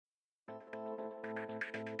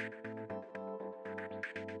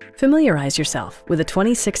Familiarize yourself with a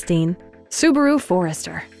 2016 Subaru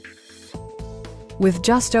Forester. With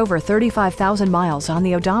just over 35,000 miles on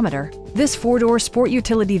the odometer, this four-door sport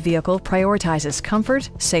utility vehicle prioritizes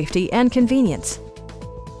comfort, safety, and convenience.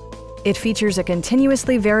 It features a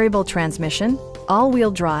continuously variable transmission,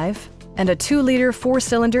 all-wheel drive, and a 2-liter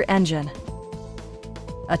 4-cylinder engine.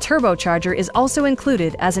 A turbocharger is also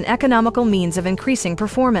included as an economical means of increasing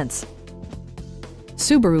performance.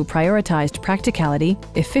 Subaru prioritized practicality,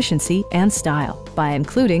 efficiency, and style by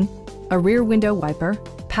including a rear window wiper,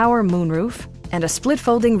 power moonroof, and a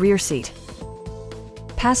split-folding rear seat.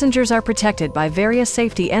 Passengers are protected by various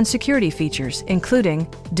safety and security features, including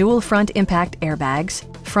dual front impact airbags,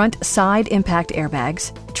 front side impact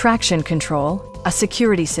airbags, traction control, a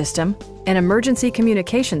security system, an emergency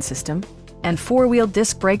communication system, and 4-wheel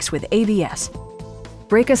disc brakes with ABS.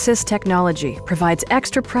 Brake Assist technology provides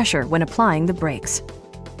extra pressure when applying the brakes.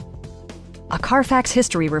 A Carfax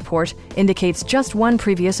history report indicates just one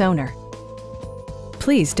previous owner.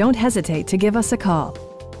 Please don't hesitate to give us a call.